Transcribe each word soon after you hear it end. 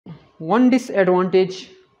One disadvantage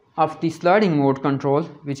of the sliding mode control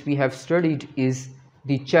which we have studied is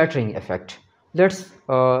the chattering effect. Let's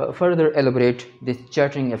further elaborate this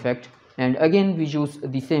chattering effect, and again we use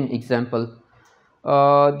the same example.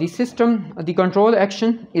 The control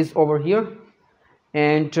action is over here,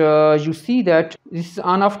 and you see that this is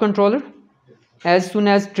on-off controller. As soon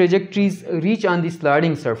as trajectories reach on the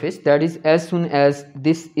sliding surface, that is, as soon as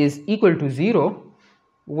this is equal to 0,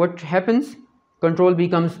 what happens? Control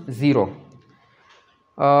becomes 0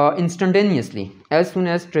 instantaneously. As soon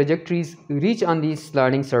as trajectories reach on the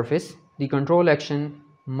sliding surface, the control action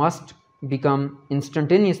must become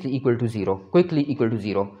instantaneously equal to 0, quickly equal to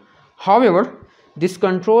 0. However, this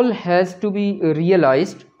control has to be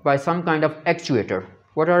realized by some kind of actuator.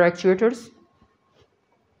 What are actuators?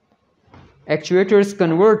 Actuators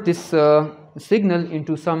convert this signal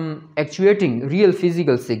into some actuating real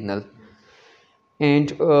physical signal.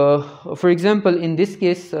 And for example, in this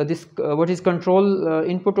case, what is control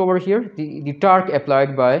input over here? The torque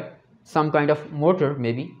applied by some kind of motor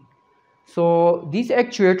maybe. So these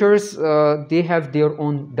actuators, they have their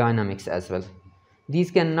own dynamics as well.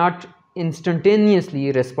 These cannot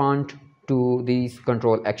instantaneously respond to these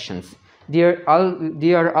control actions. They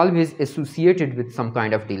are always associated with some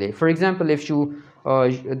kind of delay. For example, if you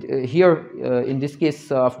here in this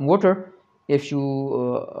case of motor, if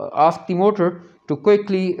you ask the motor to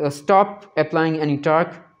quickly stop applying any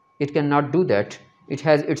torque, it cannot do that. It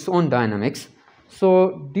has its own dynamics.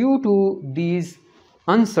 So due to these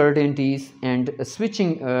uncertainties and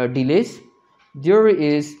switching delays, there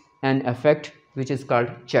is an effect which is called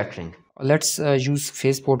chattering. Let's use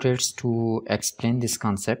phase portraits to explain this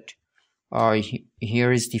concept.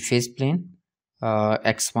 Here is the phase plane,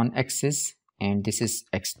 x1 axis, and this is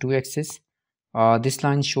x2 axis. This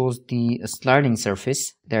line shows the sliding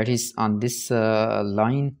surface, that is, on this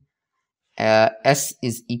line s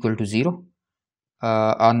is equal to 0.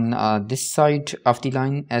 On this side of the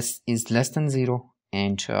line s is less than 0,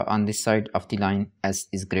 and on this side of the line s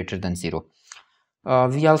is greater than 0.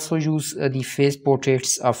 We also use the phase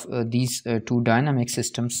portraits of these two dynamic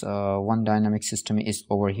systems. One dynamic system is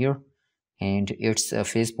over here, and its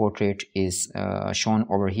phase portrait is shown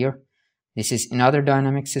over here. This is another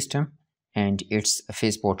dynamic system, and its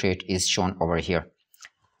phase portrait is shown over here.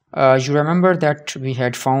 You remember that we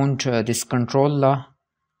had found this control law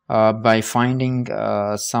by finding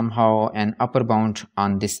somehow an upper bound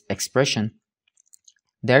on this expression.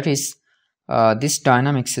 That is, this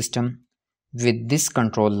dynamic system with this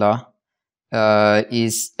control law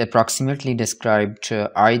is approximately described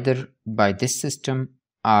either by this system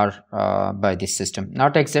or by this system.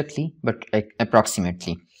 Not exactly, but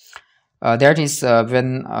approximately. That is,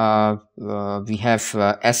 when we have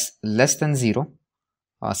s less than 0,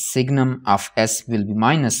 signum of s will be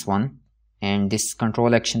 -1, and this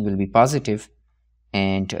control action will be positive,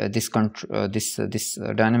 and this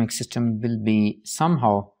dynamic system will be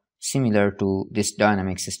somehow similar to this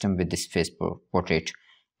dynamic system with this phase portrait.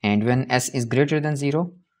 And when s is greater than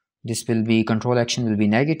 0, this will be control action will be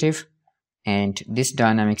negative, and this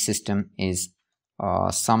dynamic system is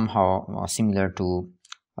somehow similar to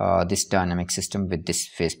this dynamic system with this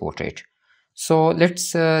phase portrait. So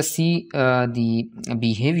let's see the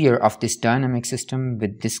behavior of this dynamic system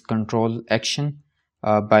with this control action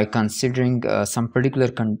by considering some particular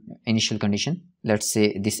initial condition. Let's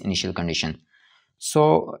say this initial condition.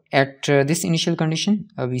 So at this initial condition,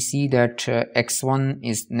 we see that x1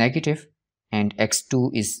 is negative and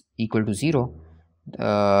x2 is equal to 0.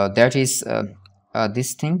 That is,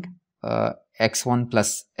 this thing, x1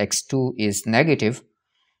 plus x2 is negative,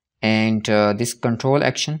 and this control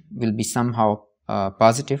action will be somehow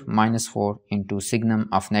positive, -4 into signum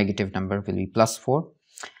of negative number will be +4,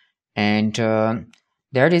 and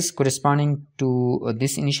that is corresponding to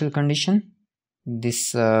this initial condition.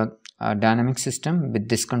 This dynamic system with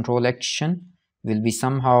this control action will be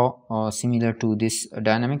somehow similar to this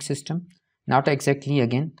dynamic system, not exactly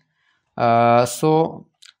again. So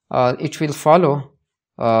it will follow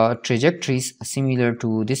trajectories similar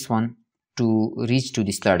to this one to reach to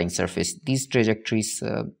the sliding surface. These trajectories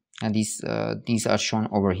and these are shown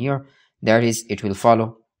over here. That is, it will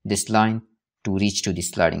follow this line to reach to the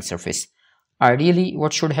sliding surface. Ideally,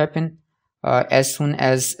 what should happen? As soon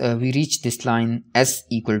as we reach this line s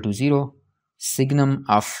equal to 0, signum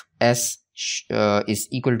of s is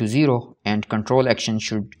equal to 0, and control action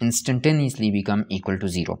should instantaneously become equal to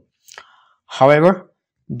 0. However,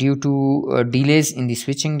 due to delays in the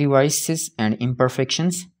switching devices and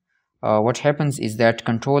imperfections, what happens is that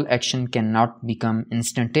control action cannot become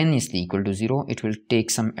instantaneously equal to 0. It will take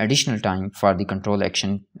some additional time for the control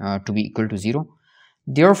action to be equal to 0.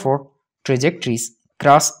 Therefore, trajectories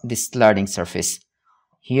cross this sliding surface.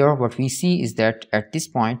 Here what we see is that at this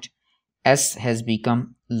point S has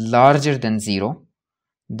become larger than 0,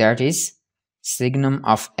 that is signum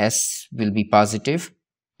of S will be positive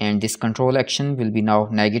and this control action will be now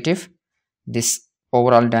negative. This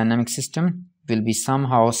overall dynamic system will be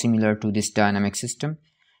somehow similar to this dynamic system,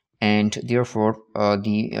 and therefore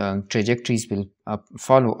the trajectories will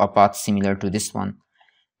follow a path similar to this one.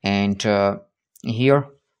 And here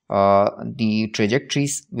the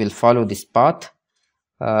trajectories will follow this path.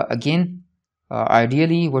 Again,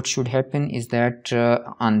 ideally what should happen is that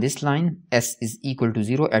on this line S is equal to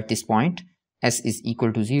 0 at this point, S is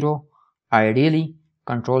equal to 0. Ideally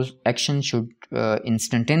control action should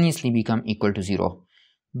instantaneously become equal to 0,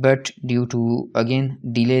 but due to again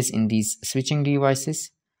delays in these switching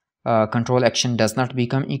devices, control action does not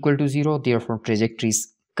become equal to 0, therefore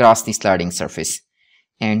trajectories cross the sliding surface.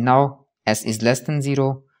 And now S is less than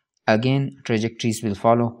 0, again trajectories will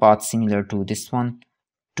follow path similar to this one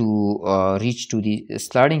to reach to the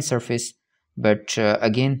sliding surface, but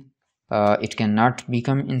again it cannot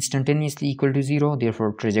become instantaneously equal to 0,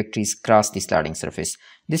 therefore trajectories cross the sliding surface.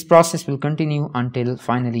 This process will continue until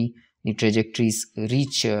finally the trajectories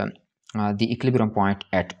reach the equilibrium point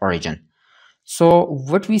at origin. So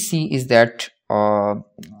what we see is that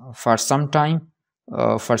for some time,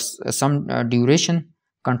 for some duration,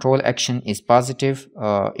 control action is positive,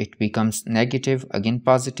 it becomes negative, again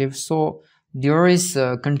positive. So there is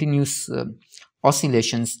continuous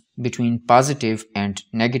oscillations between positive and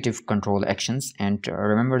negative control actions, and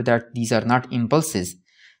remember that these are not impulses,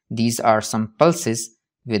 these are some pulses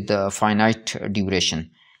with a finite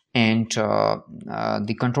duration, and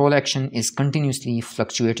the control action is continuously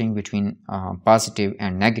fluctuating between positive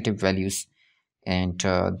and negative values, and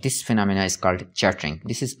this phenomena is called chattering.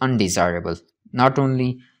 This is undesirable. Not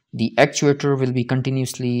only the actuator will be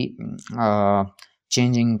continuously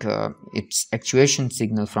changing its actuation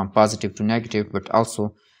signal from positive to negative, but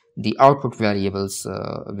also the output variables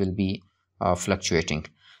will be fluctuating.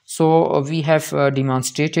 So we have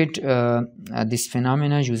demonstrated this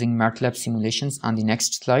phenomena using MATLAB simulations. On the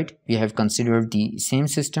next slide, we have considered the same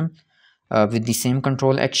system with the same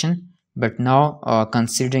control action, but now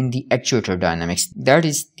considering the actuator dynamics. That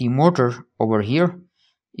is, the motor over here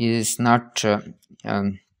is not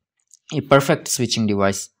a perfect switching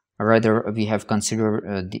device. Rather, we have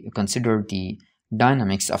considered the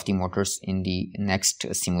dynamics of the motors in the next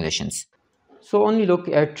simulations. So only look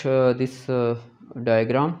at this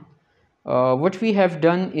diagram. What we have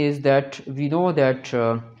done is that we know that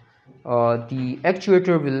the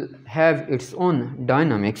actuator will have its own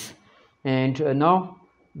dynamics, and now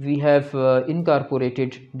we have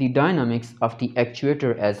incorporated the dynamics of the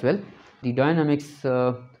actuator as well. The dynamics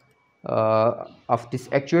of this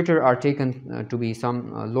actuator are taken to be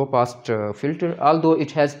some low pass filter, although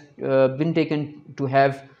it has been taken to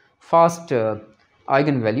have fast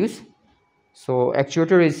eigenvalues. So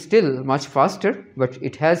actuator is still much faster, but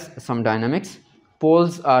it has some dynamics.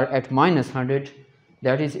 Poles are at -100,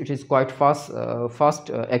 that is, it is quite fast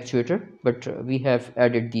actuator, but we have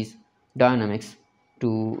added these dynamics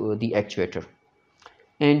to the actuator.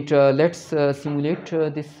 And let's simulate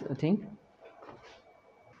this thing.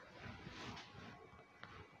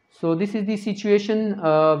 So this is the situation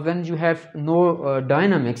when you have no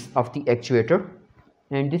dynamics of the actuator,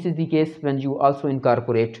 and this is the case when you also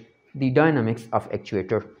incorporate the dynamics of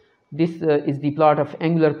actuator. This is the plot of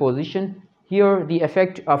angular position. Here the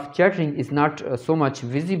effect of chattering is not so much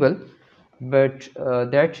visible, but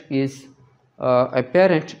that is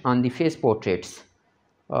apparent on the phase portraits.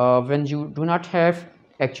 When you do not have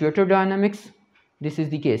actuator dynamics, this is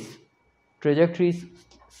the case. Trajectories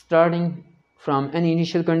starting from any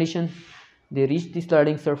initial condition, they reach the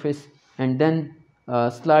sliding surface and then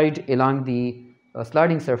slide along the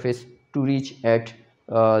sliding surface to reach at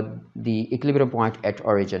the equilibrium point at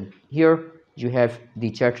origin. Here you have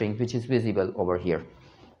the chattering, which is visible over here.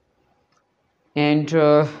 And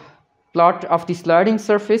plot of the sliding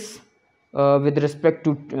surface with respect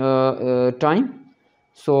to time.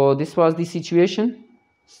 So this was the situation.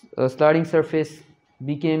 Sliding surface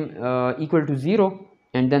became equal to 0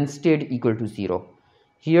 and then stayed equal to 0.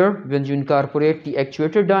 Here, when you incorporate the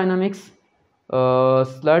actuator dynamics,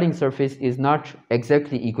 sliding surface is not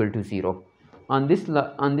exactly equal to 0. On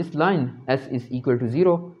this line, S is equal to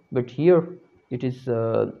 0, but here it is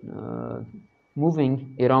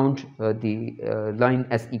moving around the line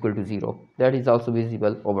S equal to 0. That is also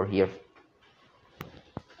visible over here.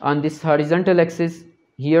 On this horizontal axis,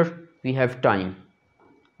 here we have time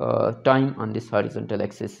on this horizontal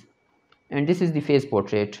axis, and this is the phase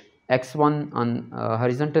portrait, x1 on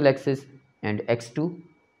horizontal axis and x2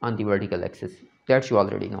 on the vertical axis. that you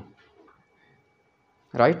already know,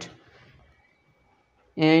 right?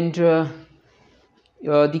 And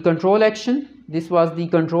the control action, this was the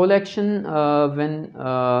control action when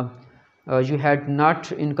you had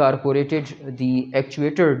not incorporated the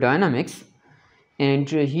actuator dynamics, and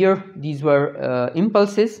here these were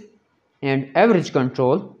impulses, and average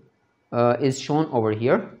control is shown over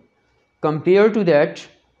here. Compared to that,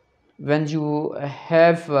 when you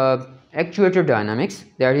have actuator dynamics,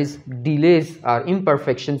 that is delays or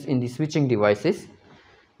imperfections in the switching devices,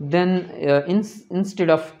 then instead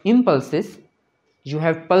of impulses you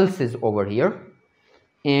have pulses over here,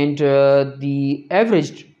 and the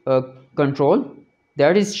averaged control,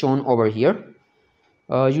 that is shown over here.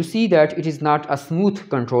 You see that it is not a smooth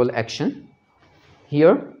control action.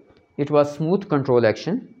 Here it was smooth control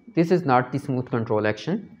action, this is not the smooth control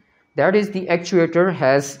action. That is, the actuator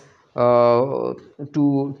has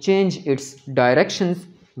to change its directions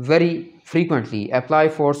very frequently, apply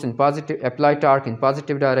force in positive, apply torque in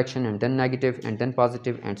positive direction, and then negative, and then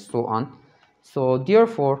positive, and so on. So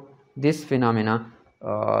therefore this phenomena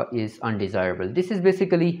is undesirable. This is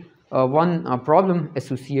basically one problem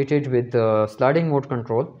associated with sliding mode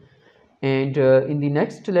control, and in the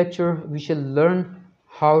next lecture we shall learn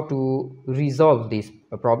how to resolve these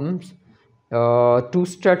problems. Two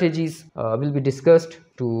strategies will be discussed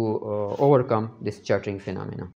to overcome this chattering phenomena.